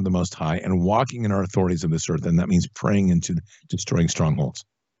children of the Most High and walking in our authorities of this earth. And that means praying into destroying strongholds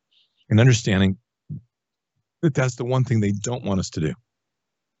and understanding that that's the one thing they don't want us to do.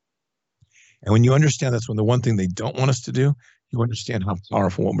 And when you understand that's the one thing they don't want us to do, you understand how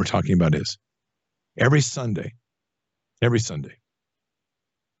powerful what we're talking about is. Every Sunday,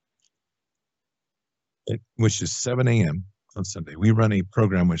 which is 7 a.m. on Sunday, I run a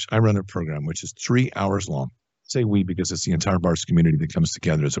program, which is 3 hours long. Say we, because it's the entire Bars community that comes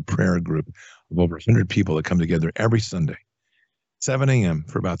together. It's a prayer group of over 100 people that come together every Sunday, 7 a.m.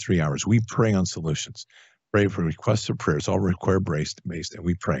 for about 3 hours. We pray on solutions, pray for requests of prayers, all request based, and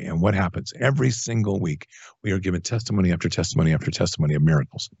we pray. And what happens? Every single week, we are given testimony after testimony after testimony of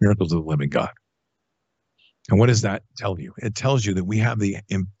miracles of the living God. And what does that tell you? It tells you that we have the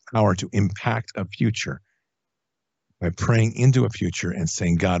power to impact a future by praying into a future and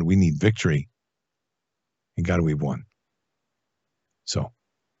saying, God, we need victory. And God, we've won. So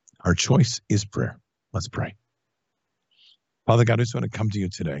our choice is prayer. Let's pray. Father God, I just want to come to you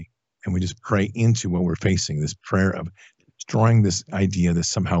today and we just pray into what we're facing, this prayer of destroying this idea that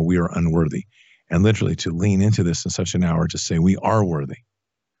somehow we are unworthy, and literally to lean into this in such an hour to say we are worthy.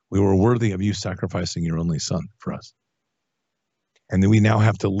 We were worthy of you sacrificing your only son for us. And then we now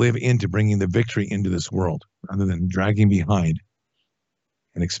have to live into bringing the victory into this world rather than dragging behind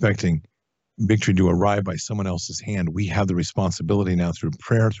and expecting victory to arrive by someone else's hand. We have the responsibility now through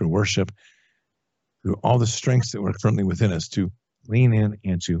prayer, through worship, through all the strengths that were currently within us to lean in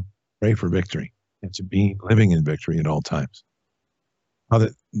and to pray for victory and to be living in victory at all times.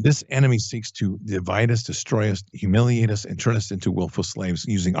 Father, this enemy seeks to divide us, destroy us, humiliate us, and turn us into willful slaves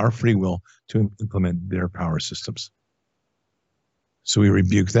using our free will to implement their power systems. So we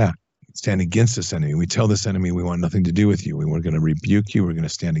rebuke that, stand against this enemy. We tell this enemy we want nothing to do with you. We're going to rebuke you. We're going to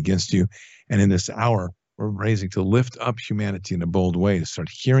stand against you. And in this hour, we're raising to lift up humanity in a bold way, to start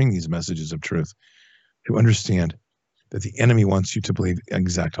hearing these messages of truth, to understand that the enemy wants you to believe the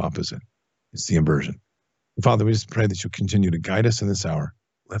exact opposite. It's the inversion. Father, we just pray that you'll continue to guide us in this hour,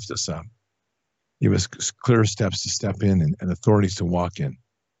 lift us up, give us clear steps to step in and authorities to walk in,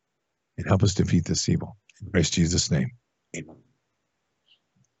 and help us defeat this evil. In Christ Jesus' name, amen.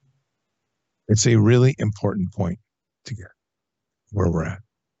 It's a really important point to get where we're at,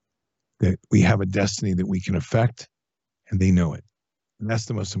 that we have a destiny that we can affect, and they know it. And that's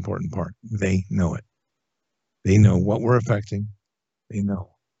the most important part. They know it. They know what we're affecting. They know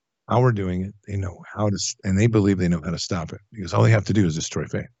how we're doing it. They know how to, and they believe they know how to stop it, because all they have to do is destroy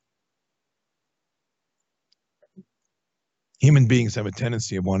faith. Human beings have a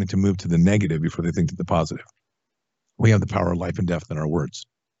tendency of wanting to move to the negative before they think to the positive. We have the power of life and death in our words.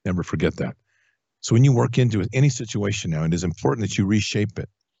 Never forget that. So when you work into any situation now, it is important that you reshape it.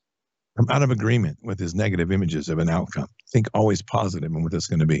 Come out of agreement with his negative images of an outcome. Think always positive in what that's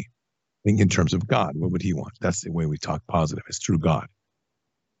going to be. Think in terms of God. What would he want? That's the way we talk positive. It's through God.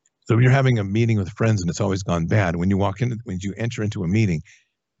 So if you're having a meeting with friends and it's always gone bad, when you enter into a meeting,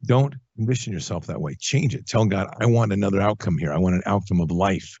 don't condition yourself that way. Change it. Tell God, I want another outcome here. I want an outcome of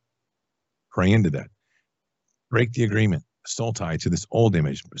life. Pray into that. Break the agreement, soul tie to this old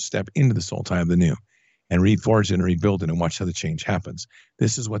image. Step into the soul tie of the new and reforge it and rebuild it and watch how the change happens.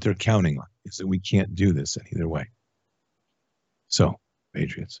 This is what they're counting on, is that we can't do this any other way. So,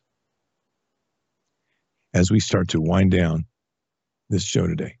 Patriots, as we start to wind down this show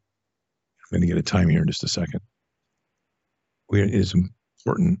today, I'm going to get a time here in just a second. It is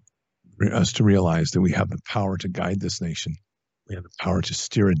important for us to realize that we have the power to guide this nation. We have the power to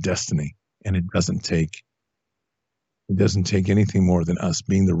steer a destiny, and it doesn't take anything more than us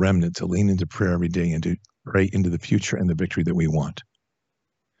being the remnant to lean into prayer every day and to pray into the future and the victory that we want.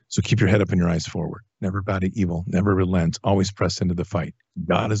 So keep your head up and your eyes forward. Never bow to evil, never relent, always press into the fight.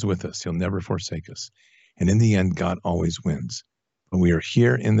 God is with us. He'll never forsake us. And in the end, God always wins. But we are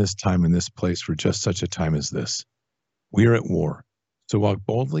here in this time, in this place, for just such a time as this. We are at war. So walk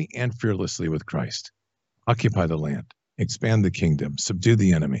boldly and fearlessly with Christ. Occupy the land. Expand the kingdom. Subdue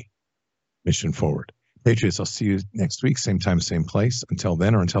the enemy. Mission forward. Patriots, I'll see you next week, same time, same place. Until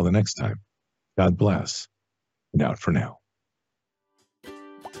then, or until the next time, God bless, and out for now.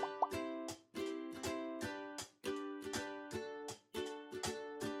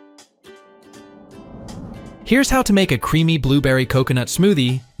 Here's how to make a creamy blueberry coconut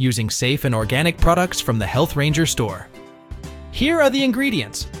smoothie using safe and organic products from the Health Ranger store. Here are the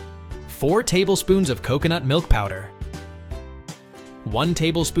ingredients: 4 tablespoons of coconut milk powder, 1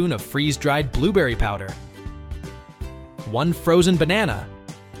 tablespoon of freeze-dried blueberry powder, 1 frozen banana,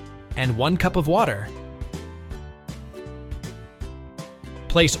 and 1 cup of water.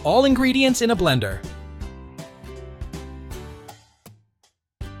 Place all ingredients in a blender.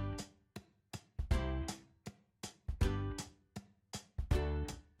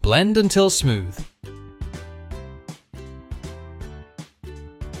 Blend until smooth.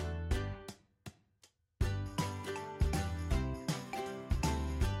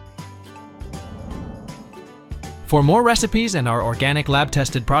 For more recipes and our organic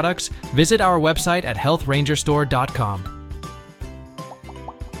lab-tested products, visit our website at healthrangerstore.com.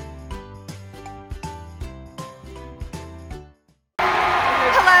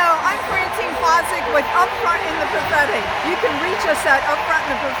 With Upfront in the Prophetic. You can reach us at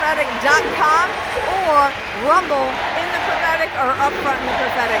upfrontintheprophetic.com or Rumble in the Prophetic or Upfront in the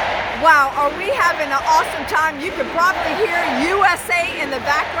Prophetic. Wow, are we having an awesome time? You can probably hear USA in the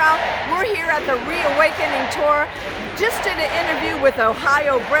background. We're here at the Reawakening Tour. Just did an interview with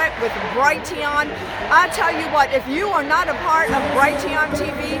Ohio Brett with Brighteon. I tell you what, if you are not a part of Brighteon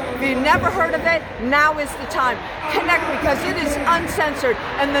TV, if you've never heard of it, now is the time. Connect, because it is uncensored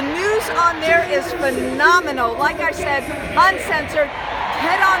and the news on there is phenomenal. Like I said, uncensored.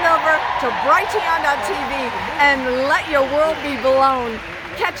 Head on over to Brighteon.tv and let your world be blown.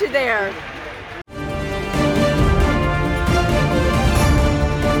 Catch you there.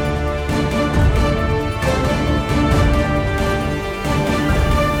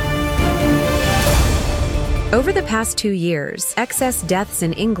 Over the past 2 years, excess deaths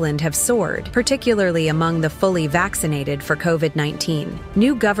in England have soared, particularly among the fully vaccinated for COVID-19.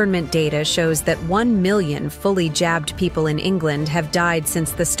 New government data shows that 1 million fully jabbed people in England have died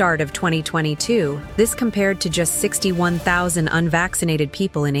since the start of 2022. This compared to just 61,000 unvaccinated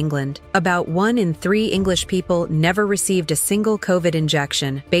people in England. About 1 in 3 English people never received a single COVID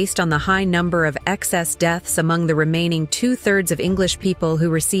injection, based on the high number of excess deaths among the remaining 2/3 of English people who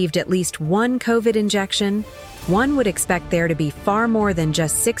received at least 1 COVID injection. One would expect there to be far more than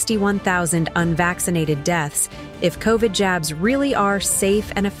just 61,000 unvaccinated deaths if COVID jabs really are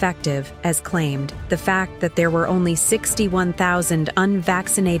safe and effective, as claimed. The fact that there were only 61,000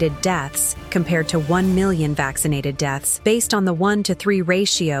 unvaccinated deaths compared to 1 million vaccinated deaths, based on the 1-to-3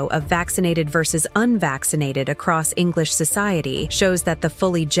 ratio of vaccinated versus unvaccinated across English society, shows that the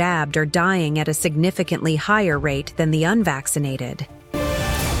fully jabbed are dying at a significantly higher rate than the unvaccinated.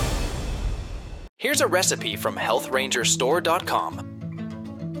 Here's a recipe from healthrangerstore.com.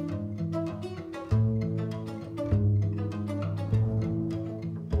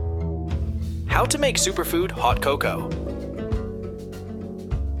 How to make superfood hot cocoa.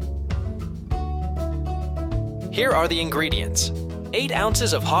 Here are the ingredients: 8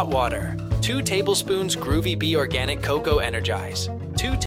 ounces of hot water, 2 tablespoons Groovy Bee Organic Cocoa Energize,